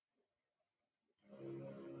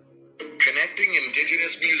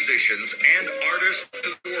Indigenous musicians and artists of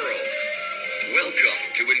the world. Welcome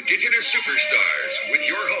to Indigenous Superstars with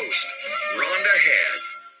your host, Rhonda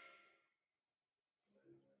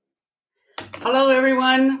Head. Hello,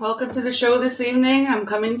 everyone. Welcome to the show this evening. I'm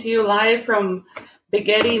coming to you live from Big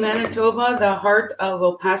Eddy, Manitoba, the heart of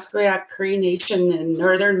Opaskwayak Cree Nation in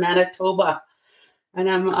northern Manitoba.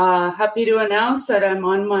 And I'm happy to announce that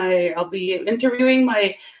I'll be interviewing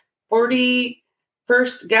my 41st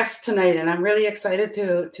guest tonight, and I'm really excited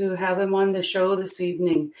to have him on the show this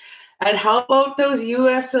evening. And how about those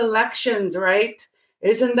U.S. elections, right?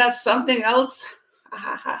 Isn't that something else?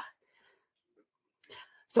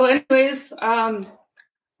 So anyways,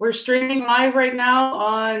 we're streaming live right now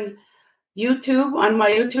on YouTube, on my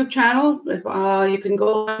YouTube channel. You can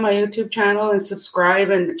go on my YouTube channel and subscribe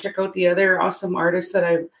and check out the other awesome artists that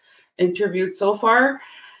I've interviewed so far.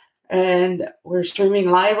 And we're streaming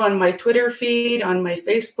live on my Twitter feed, on my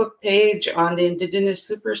Facebook page, on the Indigenous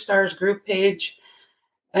Superstars group page,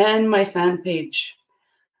 and my fan page.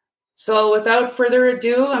 So without further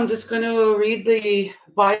ado, I'm just going to read the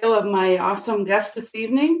bio of my awesome guest this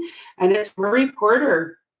evening, and it's Murray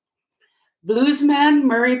Porter. Bluesman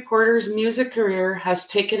Murray Porter's music career has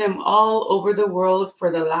taken him all over the world for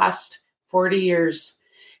the last 40 years.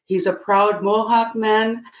 He's a proud Mohawk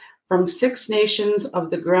man from Six Nations of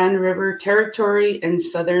the Grand River Territory in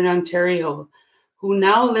southern Ontario, who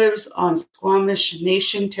now lives on Squamish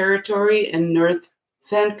Nation territory in North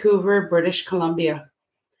Vancouver, British Columbia.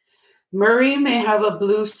 Murray may have a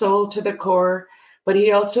blues soul to the core, but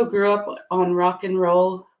he also grew up on rock and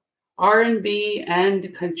roll, R&B,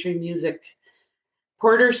 and country music.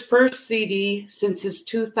 Porter's first CD since his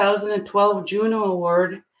 2012 Juno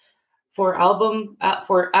Award for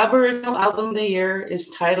Aboriginal Album of the Year is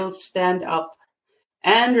titled Stand Up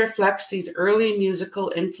and reflects these early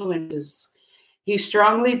musical influences. He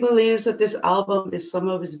strongly believes that this album is some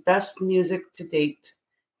of his best music to date.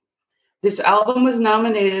 This album was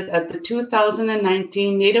nominated at the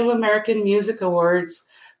 2019 Native American Music Awards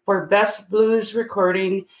for Best Blues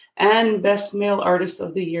Recording and Best Male Artist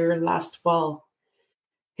of the Year last fall.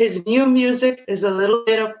 His new music is a little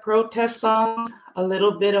bit of protest songs, a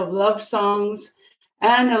little bit of love songs,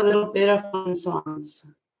 and a little bit of fun songs.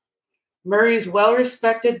 Murray is well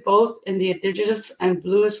respected both in the Indigenous and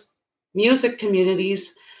blues music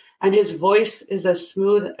communities, and his voice is as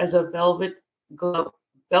smooth as a velvet growl.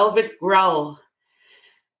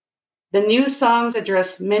 The new songs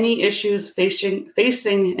address many issues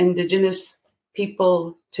facing Indigenous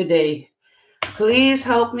people today. Please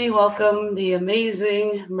help me welcome the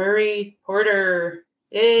amazing Murray Porter.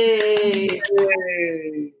 Yay!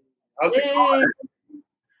 Hey. How's it going?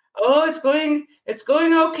 Oh, it's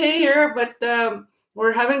going okay here, but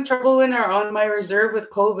we're having trouble on my reserve with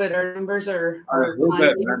COVID. Our numbers are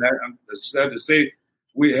climbing. I'm sad to say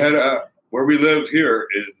we had where we live here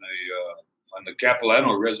on the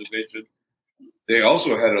Capilano Reservation. They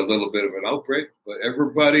also had a little bit of an outbreak, but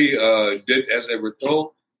everybody did as they were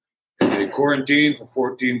told. And they quarantined for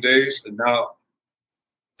 14 days, and now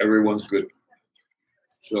everyone's good.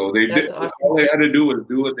 So they did. Awesome. All they had to do was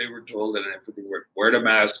do what they were told, and everything worked. Wear the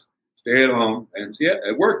mask, stay at home, and yeah,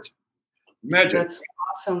 it worked. Imagine. That's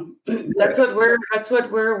awesome. That's what we're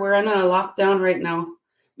on a lockdown right now.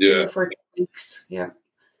 Yeah. For 2 weeks. Yeah.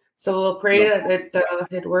 So we'll pray that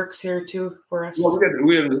it works here too for us. Well,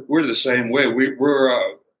 we're the same way.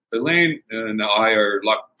 We're Elaine and I are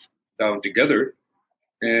locked down together.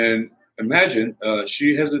 And imagine,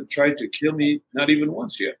 she hasn't tried to kill me, not even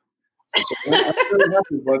once yet. So I'm really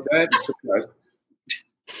happy about that.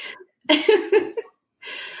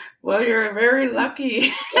 Well, you're very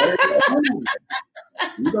lucky.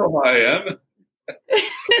 You know how I am.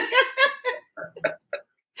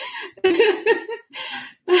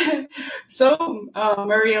 So,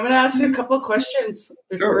 Murray, I'm going to ask you a couple of questions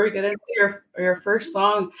before we get into your first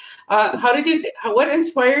song. What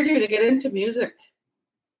inspired you to get into music?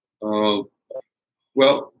 When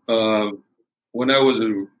I was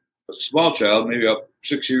a small child, maybe up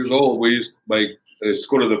 6 years old, we used to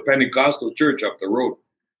go to the Pentecostal church up the road.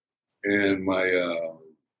 And my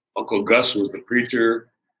Uncle Gus was the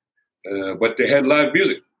preacher, but they had live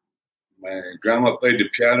music. My grandma played the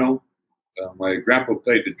piano, my grandpa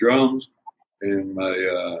played the drums, and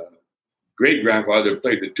my great-grandfather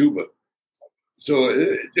played the tuba. So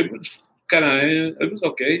it was it was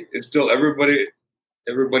okay. It's still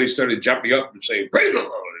Everybody started jumping up and saying, "Praise the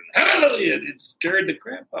Lord," and "Hallelujah." It scared the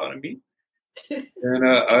crap out of me. And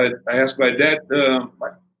I asked my dad, I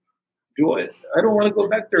don't want to go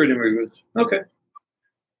back there anymore. He goes, "Okay.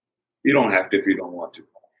 You don't have to if you don't want to."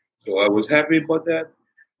 So I was happy about that,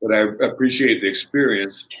 but I appreciate the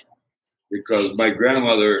experience because my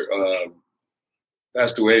grandmother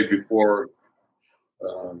passed away before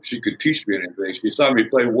she could teach me anything. She saw me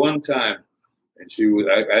play one time, and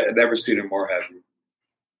I had never seen her more happy.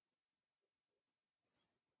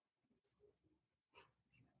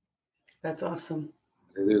 That's awesome.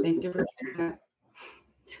 It is. Thank you for sharing that.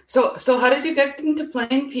 So how did you get into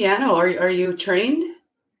playing piano? Are you trained?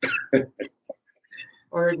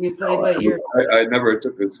 Or do you play by ear? I never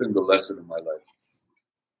took a single lesson in my life.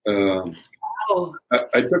 Oh,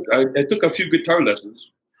 I took a few guitar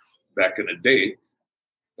lessons back in the day,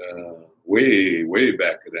 way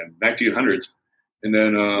back then, 1900s, and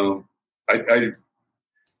then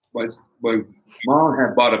my mom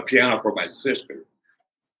had bought a piano for my sister,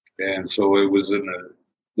 and so it was in a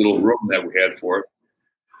little room that we had for it.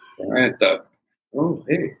 And I thought, oh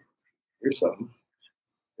hey, here's something.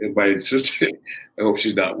 And my sister, I hope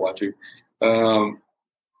she's not watching.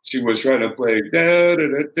 She was trying to play.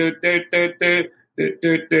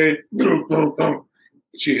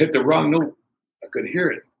 She hit the wrong note. I could hear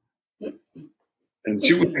it. And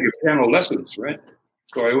she was taking piano lessons, right?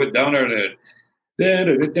 So I went down there and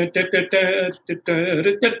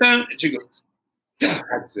she goes,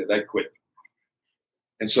 that's it, I quit.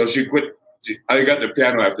 And so she quit. I got the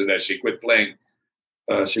piano after that. She quit playing.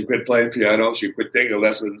 She quit playing piano. She quit taking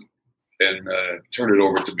lessons and turned it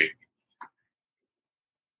over to me.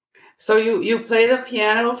 So you play the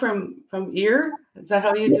piano from ear? Is that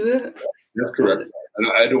how you do it? That's correct.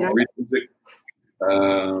 I don't read music.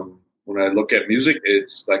 When I look at music,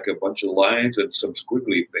 it's like a bunch of lines and some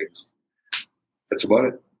squiggly things. That's about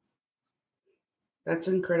it. That's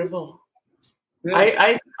incredible.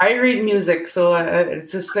 Yeah. I read music, so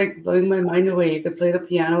it's just like blowing my mind away. You could play the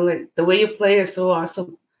piano. Like the way you play is so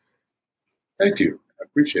awesome. Thank you. I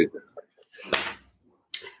appreciate that.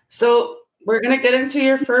 So we're going to get into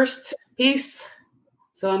your first piece.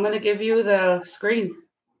 So I'm going to give you the screen.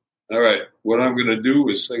 All right. What I'm going to do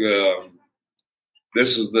is sing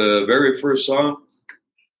this is the very first song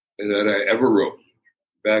that I ever wrote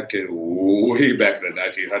way back in the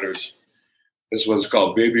 1900s. This one's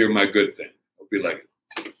called Baby You're My Good Thing. Hope you like it.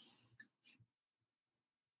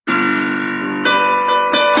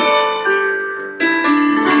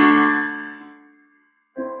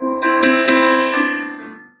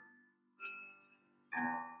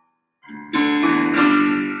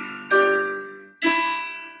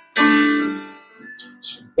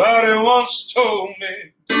 Somebody once told me,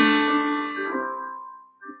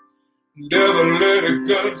 never let a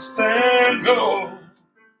good thing go.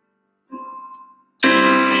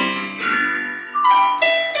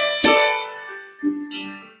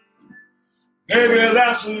 Maybe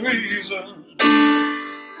that's the reason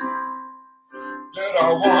that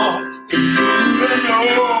I want you to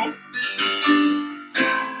know.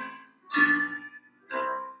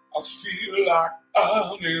 I feel like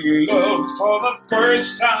I'm in love for the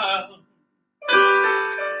first time,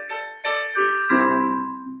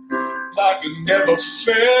 like I never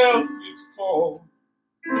felt before.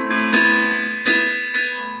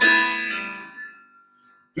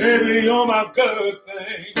 Baby, you're my good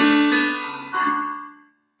thing.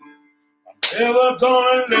 I'm never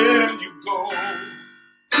gonna let you go.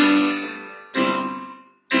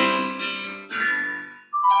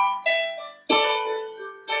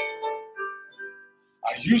 I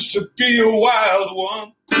used to be a wild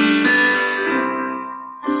one,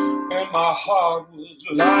 and my heart was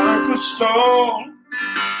like a stone.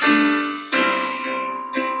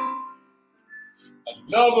 I'd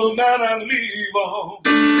love a man I'd leave on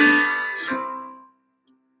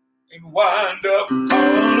and wind up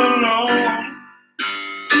all alone.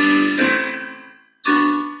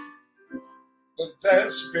 But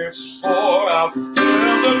that's before I felt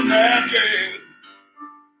the magic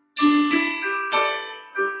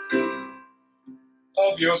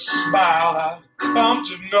of your smile. I've come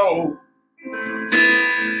to know,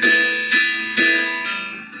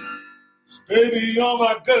 baby, you're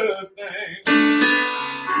my good thing.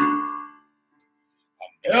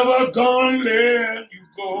 I'm never gonna let you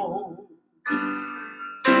go.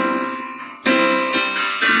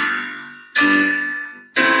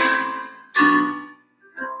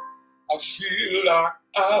 I feel like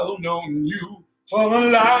I've known you for a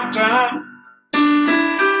lifetime,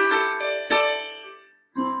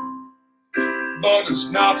 but it's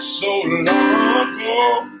not so long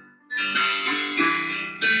ago.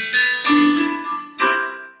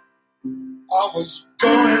 I was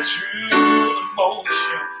going through the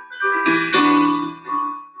motions.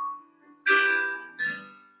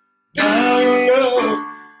 Now your love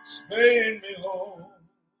has made me whole.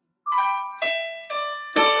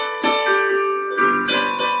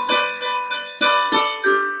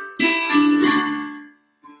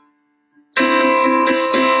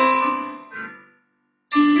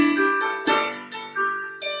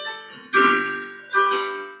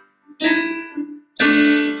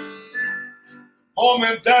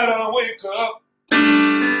 moment that I wake up,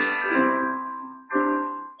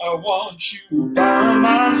 I want you by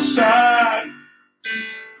my side.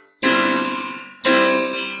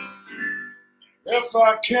 If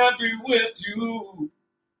I can't be with you,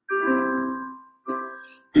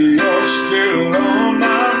 you're still on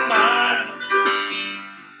my mind.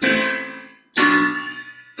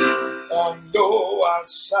 I know I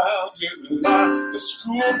sounded like a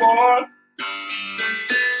schoolboy,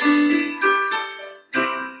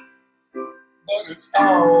 but it's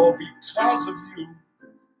all because of you.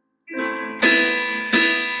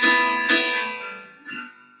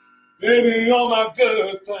 Baby, you're my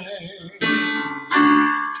good thing.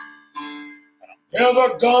 Never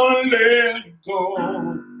gonna let you go.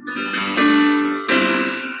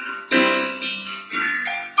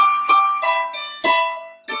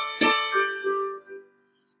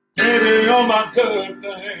 Baby, you're my good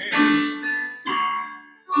thing.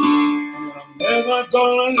 And I'm never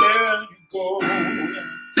gonna let you go.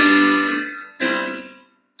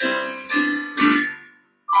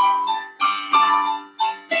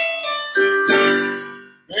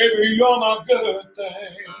 Baby, you're my good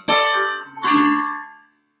thing.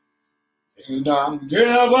 And I'm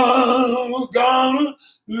never gonna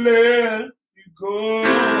let you go.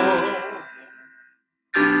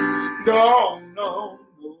 No, no,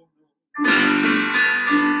 no.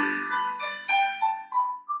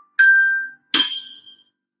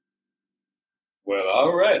 Well,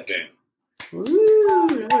 all right then. Ooh,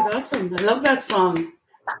 that was awesome. I love that song.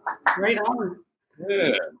 Right on.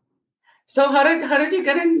 Yeah. So how did you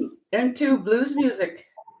get into blues music?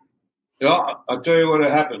 I'll tell you what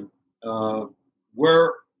happened.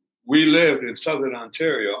 Where we lived in southern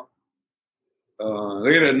Ontario,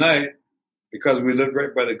 late at night, because we lived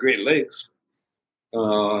right by the Great Lakes,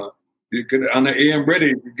 you could on the AM radio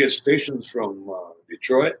you could get stations from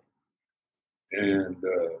Detroit and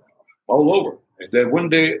all over. And then one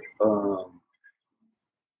day,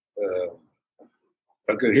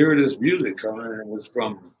 I could hear this music coming, and it was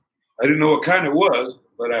from, I didn't know what kind it was,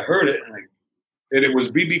 but I heard it, and it was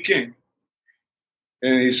B.B. King.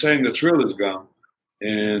 And he sang The Thrill Is Gone.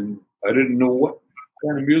 And I didn't know what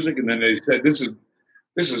kind of music. And then they said, this is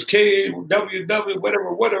KWW,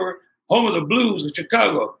 whatever, home of the blues in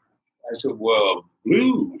Chicago. I said, well,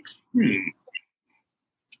 blues? I'm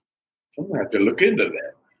going to have to look into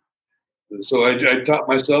that. And so I taught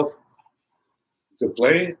myself to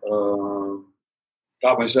play,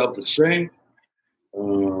 taught myself to sing,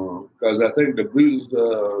 because I think the blues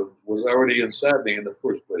was already inside me in the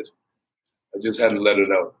first place. I just had to let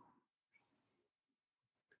it out.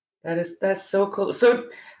 That's so cool. So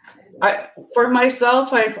for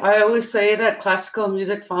myself, I always say that classical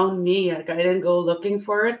music found me. Like I didn't go looking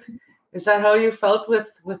for it. Is that how you felt with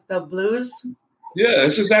the blues? Yeah,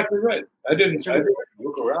 that's exactly right. I didn't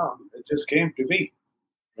look around. It just came to me.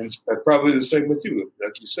 And it's probably the same with you,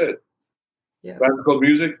 like you said. Yeah. Classical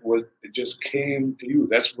music it just came to you.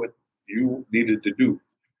 That's what you needed to do.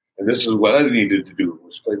 And this is what I needed to do,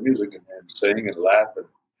 was play music and sing and laugh and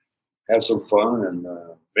have some fun and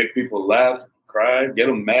make people laugh, cry, get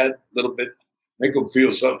them mad a little bit, make them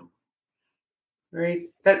feel something. Right.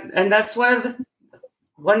 That's one of the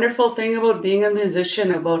wonderful thing about being a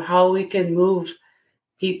musician, about how we can move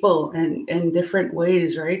people in different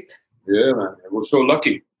ways, right? Yeah, man. We're so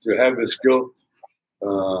lucky to have this skill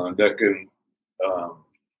that can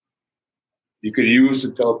you can use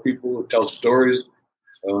to tell stories.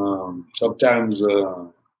 Sometimes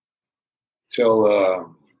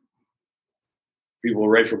tell people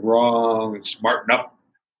right from wrong and smarten up,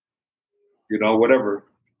 whatever.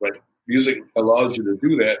 But music allows you to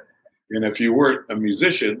do that. And if you weren't a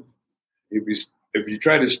musician, if you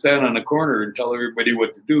try to stand on a corner and tell everybody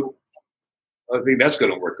what to do, I think that's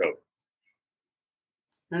going to work out.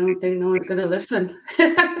 I don't think no one's going to listen.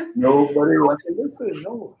 Nobody wants to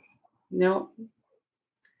listen, No.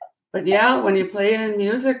 But yeah, when you play it in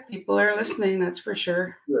music, people are listening, that's for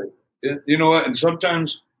sure. Right. You know what? And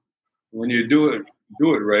sometimes when you do it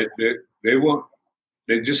right, they won't.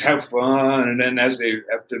 They just have fun, and then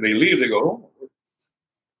after they leave, they go, "Oh,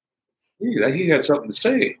 he had something to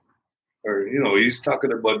say," or he's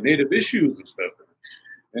talking about native issues and stuff.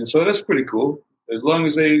 And so that's pretty cool. As long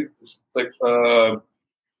as they like a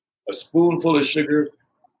spoonful of sugar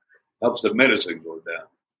helps the medicine go down.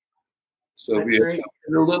 So that's be right.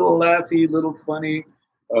 A little laughy, little funny.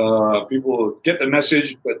 People get the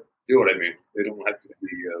message, but you know what I mean. They don't have to be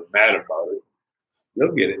mad about it.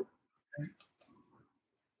 They'll get it.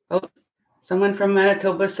 Oh, someone from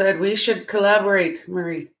Manitoba said we should collaborate,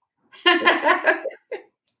 Murray.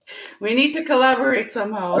 We need to collaborate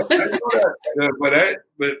somehow. I know that.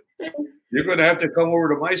 But You're going to have to come over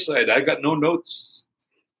to my side. I got no notes.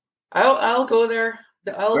 I'll go there.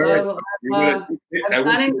 All right. I'm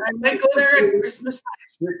planning. I might go there at Christmas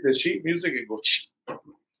time. The sheet music and go,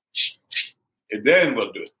 and then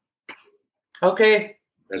we'll do it. Okay.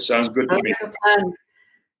 That sounds good to me.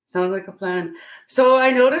 Sounds like a plan. So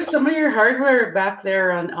I noticed some of your hardware back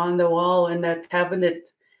there on the wall in that cabinet.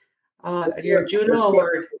 Your Juno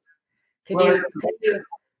Award. Can you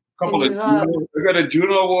I got a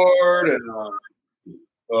Juno Award, and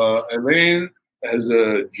Elaine has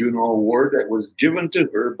a Juno Award that was given to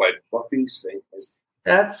her by Buffy Saint-Vincent.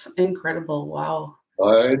 That's incredible! Wow.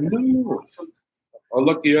 I know. How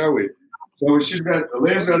lucky are we? So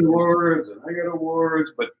Elaine's got awards, and I got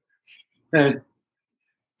awards, but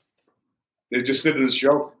they just sit on the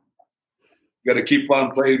shelf. Got to keep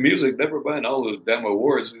on playing music. Never mind all those damn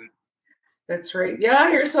awards. That's right.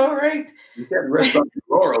 Yeah, you're so right. You can't rest on your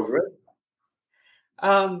laurels,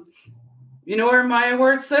 right? You know where my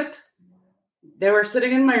awards sit? They were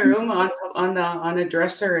sitting in my room on a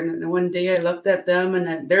dresser, and one day I looked at them,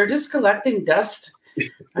 and they're just collecting dust.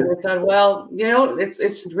 And I thought, well,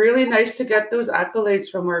 it's really nice to get those accolades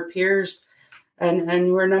from our peers,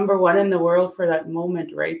 and we're number one in the world for that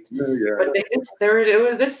moment, right? Yeah. But it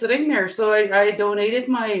was just sitting there. So I donated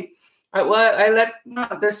I let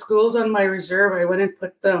the schools on my reserve. I went and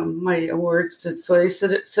put my awards so they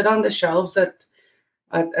sit on the shelves at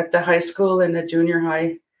the high school and the junior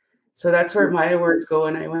high. So that's where my awards go,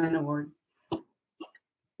 and I win an award.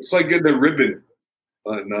 It's like getting a ribbon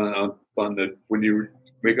on the when you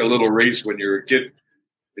make a little race when you're a kid,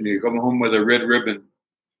 and you come home with a red ribbon.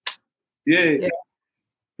 Yay!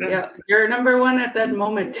 Yeah, you're number one at that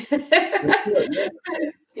moment.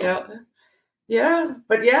 Yeah,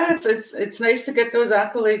 but it's nice to get those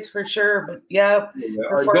accolades for sure. But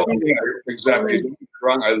exactly.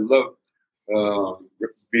 Wrong. I love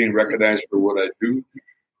being recognized for what I do,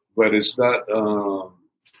 but it's not all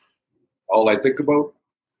I think about.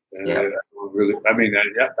 And I don't really. I mean,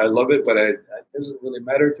 I love it, but it doesn't really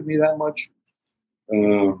matter to me that much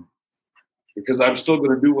because I'm still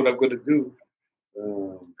going to do what I'm going to do.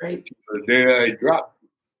 Right. The day I drop,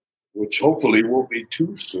 which hopefully won't be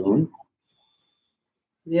too soon.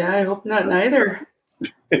 Yeah, I hope not neither.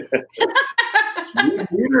 Me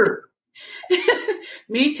neither.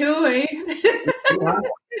 Me too, eh?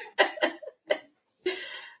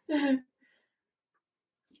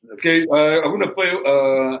 Okay, I'm going to play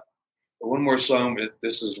one more song.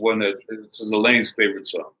 This is Elaine's favorite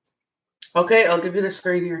song. Okay, I'll give you the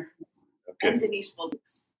screen here. Okay. I'm Denise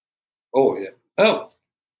Balduc. Oh, yeah. Oh,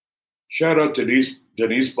 shout out to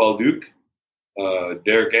Denise Balduc,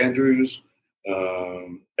 Derek Andrews,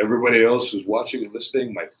 everybody else who's watching and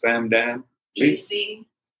listening, my fam dam, Tracy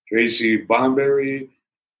Bonberry,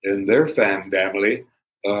 and their fam family.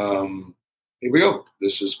 Here we go.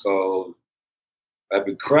 This is called I've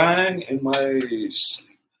Been Crying in My Sleep.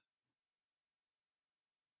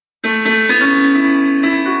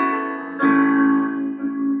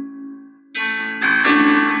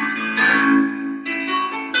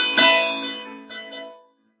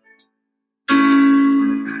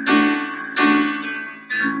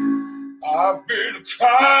 I've been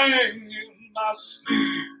crying in my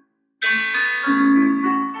sleep,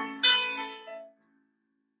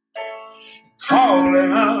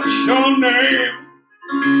 calling out your name.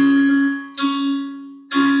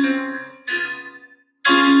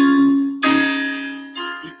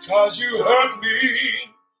 Because you hurt me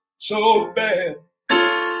so bad.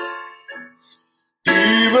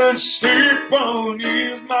 Even sleep won't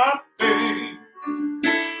ease my pain.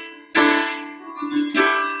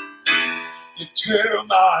 You tear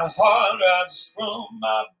my heart out from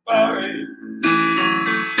my body.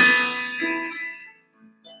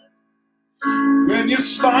 When you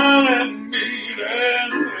smile at me that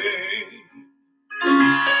way.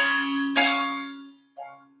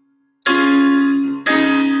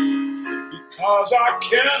 Because I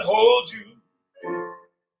can't hold you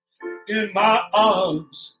in my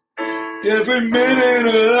arms every minute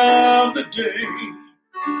of the day.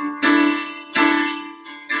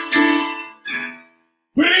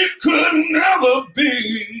 We could never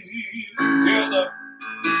be together.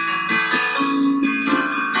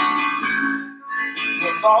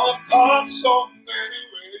 We're falling apart so many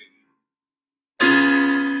ways.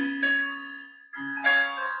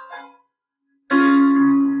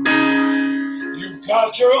 You've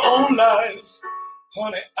got your own life,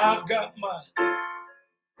 honey, I've got mine.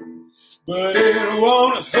 But it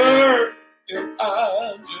won't hurt if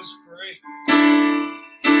I just pray.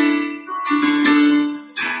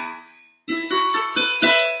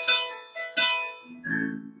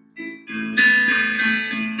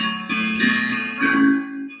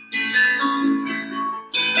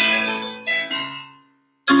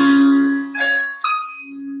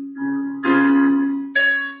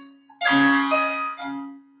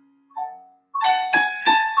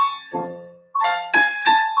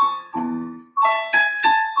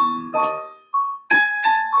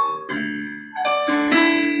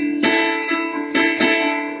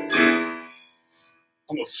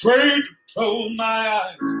 afraid to close my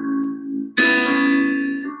eyes.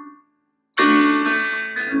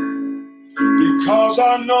 Because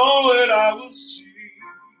I know that I will see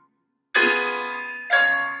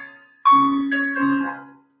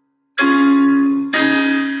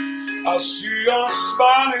I see your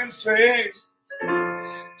smiling face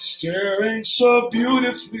staring so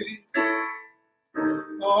beautifully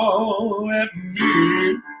at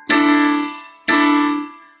me.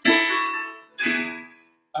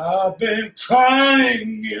 I've been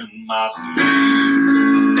crying in my sleep.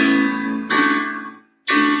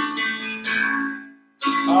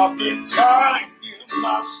 I've been crying in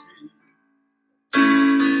my sleep.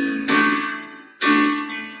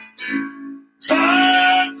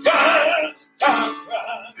 Cry, cry, cry,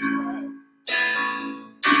 cry, cry.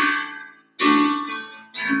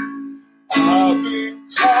 I've been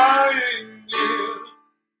crying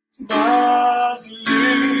in my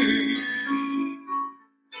sleep.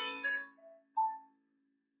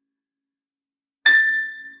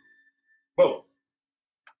 Whoa.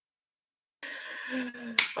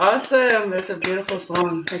 Awesome. That's a beautiful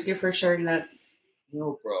song. Thank you for sharing that.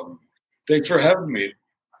 No problem. Thanks for having me.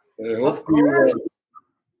 I hope Of course.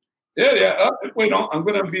 Yeah. Wait, no, I'm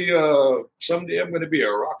going to be, someday I'm going to be a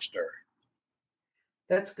rock star.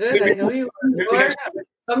 That's good. I know you are.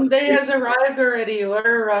 Someday has arrived already. You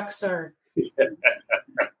are a rock star.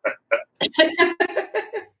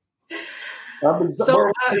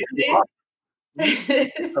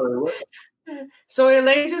 So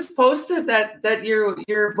Elaine just posted that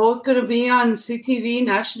you're both going to be on CTV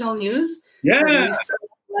National News. Yeah. We saw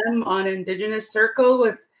them on Indigenous Circle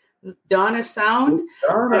with Donna Sound.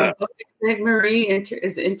 Donna. And Marie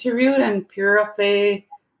is interviewed and Pura Fé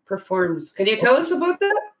performs. Can you tell us about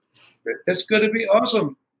that? It's going to be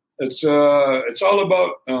awesome. It's all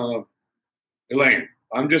about Elaine.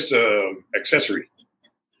 I'm just an accessory,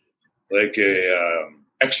 like a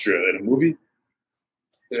extra in a movie.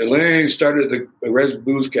 Elaine started the Res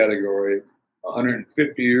Blues category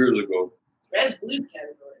 150 years ago. Res Blues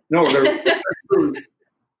category? No, the Res Blues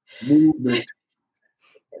movement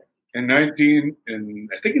in I think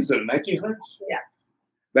it's the 1900s. Yeah.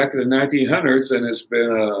 Back in the 1900s, and it's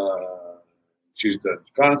been she's done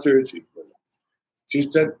concerts. She's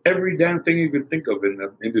done every damn thing you could think of in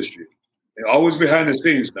the industry. And always behind the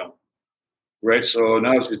scenes now, right? So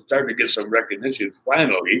now she's starting to get some recognition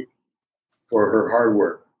finally for her hard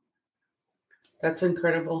work. That's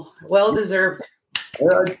incredible. Well deserved.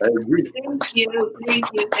 Yeah, I agree. Thank you.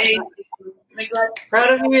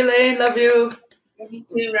 Proud of you, Elaine. Love you. Love you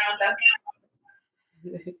too,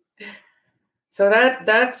 Rhonda. So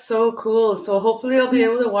that's so cool. So hopefully I'll be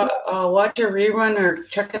able to watch a rerun or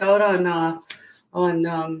check it out on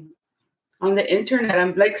the internet.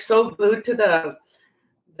 I'm like so glued to the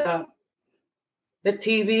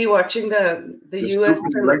TV, watching the U.S.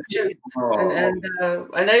 election, and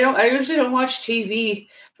I usually don't watch TV,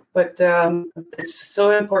 but it's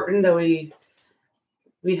so important that we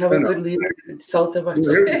have a good leader south of us.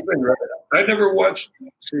 I never watched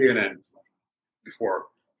CNN before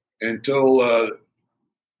until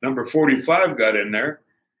number 45 got in there,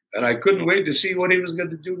 and I couldn't wait to see what he was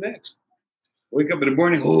going to do next. Wake up in the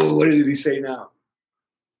morning, oh, what did he say now?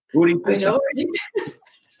 Who did he say?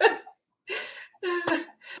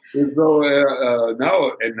 So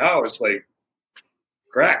now it's like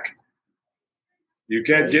crack. You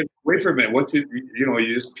can't get away from it. Once you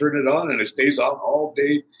just turn it on and it stays on all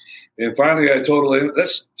day. And finally, I told him,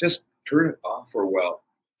 let's just turn it off for a while.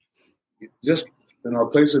 I'll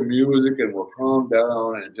play some music and we'll calm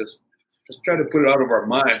down and just try to put it out of our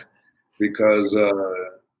minds because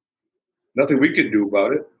nothing we can do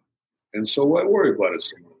about it. And so why worry about it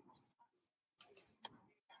so much?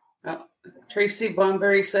 Tracy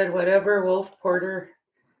Bonbury said, whatever, Wolf Porter.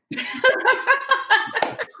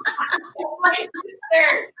 My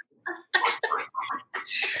sister.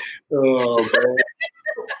 Oh, man.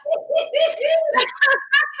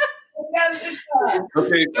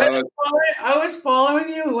 Okay. I was following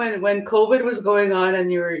you when COVID was going on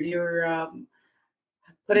and you were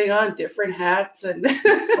putting on different hats and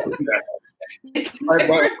my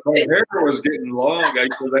hair was getting long.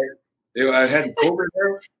 I had COVID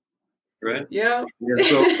hair. Right? Yeah.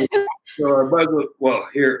 So I might as well,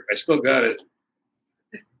 here, I still got it.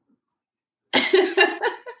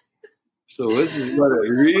 So this is what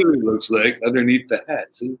it really looks like underneath the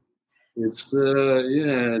hat. See? It's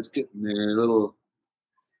it's getting there a little.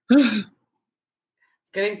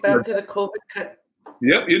 Getting back to the COVID cut.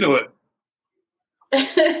 Yep, you know it.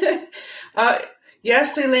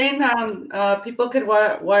 Yes, Elaine. People could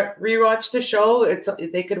rewatch the show.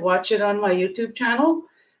 They could watch it on my YouTube channel.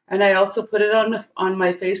 and I also put it on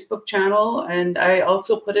my Facebook channel, and I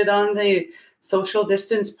also put it on the Social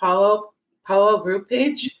Distance Powwow group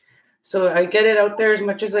page. So I get it out there as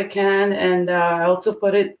much as I can, and I also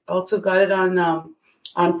got it on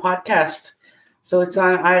podcast. So it's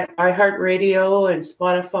on iHeartRadio and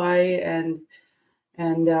Spotify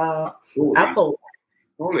and Apple.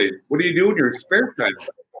 Holy, what do you do in your spare time?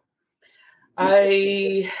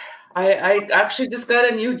 I actually just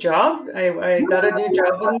got a new job. I got a new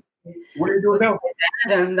job. What are you doing now?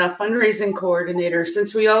 I'm the fundraising coordinator.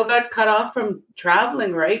 Since we all got cut off from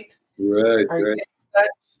traveling, right? Right. Kids got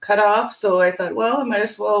cut off, so I thought, well, I might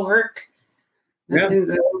as well work. Yeah.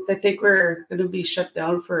 I think we're going to be shut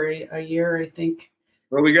down for a year, I think.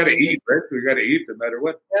 Well, we got to eat, right? We got to eat no matter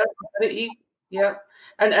what. Yeah, got to eat. Yeah,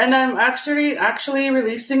 and I'm actually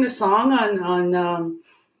releasing a song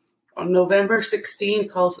on November 16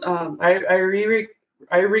 called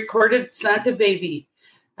I recorded Santa Baby,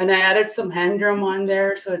 and I added some hand drum on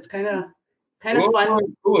there, so it's kind of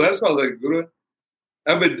fun. Cool, that sounds like a good one.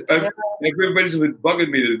 Everybody's been bugging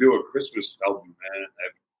me to do a Christmas album, man.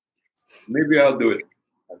 Maybe I'll do it.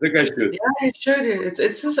 I think I should. Yeah, you should.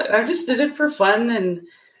 It's just I just did it for fun and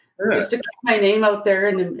just to keep my name out there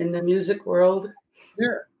in the music world.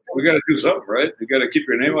 Yeah, we got to do something, right? You got to keep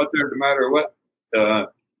your name out there no matter what.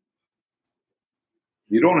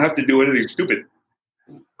 You don't have to do anything stupid,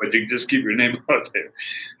 but you can just keep your name out there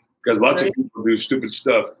because lots of people do stupid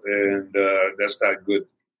stuff, and that's not good.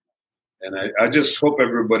 And I just hope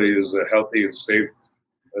everybody is healthy and safe.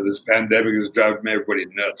 This pandemic is driving everybody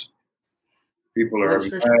nuts. People are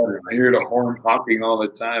mad. And I hear the horn honking all the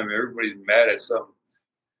time. Everybody's mad at something.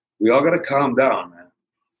 We all got to calm down, man.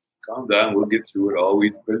 Calm down. We'll get through it all.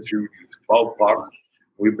 We've been through smallpox.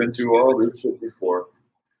 We've been through all this shit before,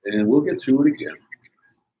 and we'll get through it again.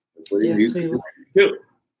 That's what you need to do. Chill.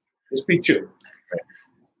 Just be chill.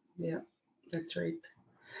 Yeah, that's right.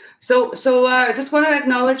 So I just want to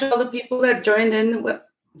acknowledge all the people that joined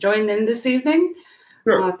in this evening.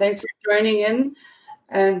 Sure. Thanks for joining in.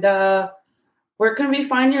 And where can we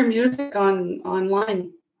find your music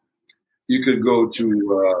online? You could go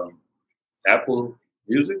to Apple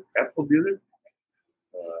Music.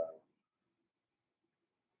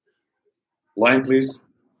 Line, please.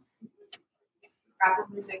 Apple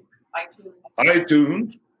Music,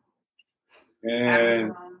 iTunes,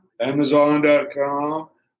 and Amazon.com,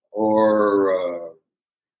 or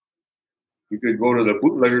you could go to the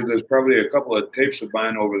bootleggers. There's probably a couple of tapes of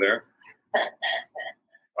mine over there.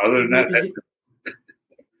 Other than that,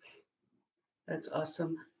 that's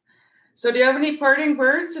awesome. So do you have any parting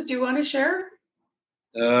words that you want to share?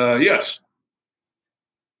 Yes.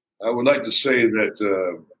 I would like to say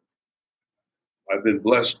that I've been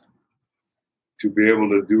blessed to be able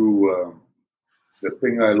to do the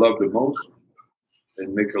thing I love the most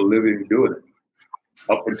and make a living doing it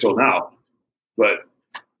up until now. But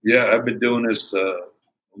yeah, I've been doing this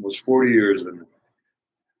almost 40 years, and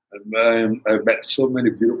I've met so many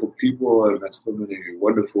beautiful people. I've met so many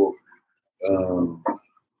wonderful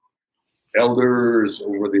elders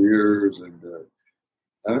over the years, and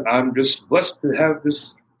I'm just blessed to have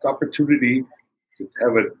this opportunity to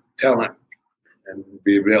have a talent and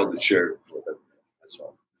be able to share it with them. That's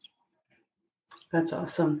all. That's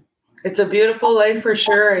awesome. It's a beautiful life for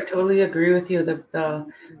sure. I totally agree with you.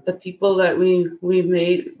 The people that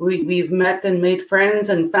we've met and made friends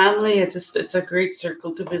and family. It's a great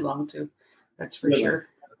circle to belong to. That's for sure.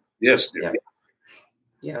 Yes, dear.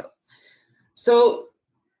 Yeah. So,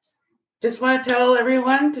 just want to tell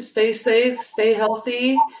everyone to stay safe, stay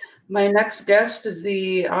healthy. My next guest is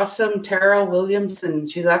the awesome Tara Williamson.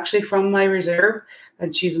 She's actually from my reserve,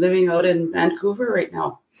 and she's living out in Vancouver right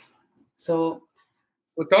now. So.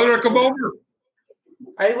 Well, tell her to come over.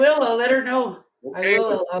 I will. I'll let her know. Okay. I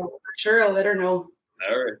will. For sure, I'll let her know.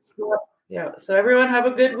 All right. So, yeah. So everyone have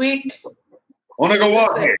a good week. Want to go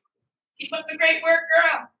walk? Keep up the great work,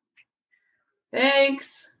 girl.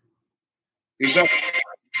 Thanks. Peace out.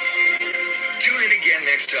 Tune in again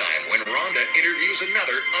next time when Rhonda interviews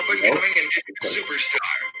another up-and-coming Indigenous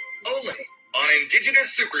superstar. Only on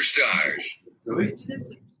Indigenous Superstars. Really?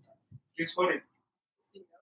 She's funny.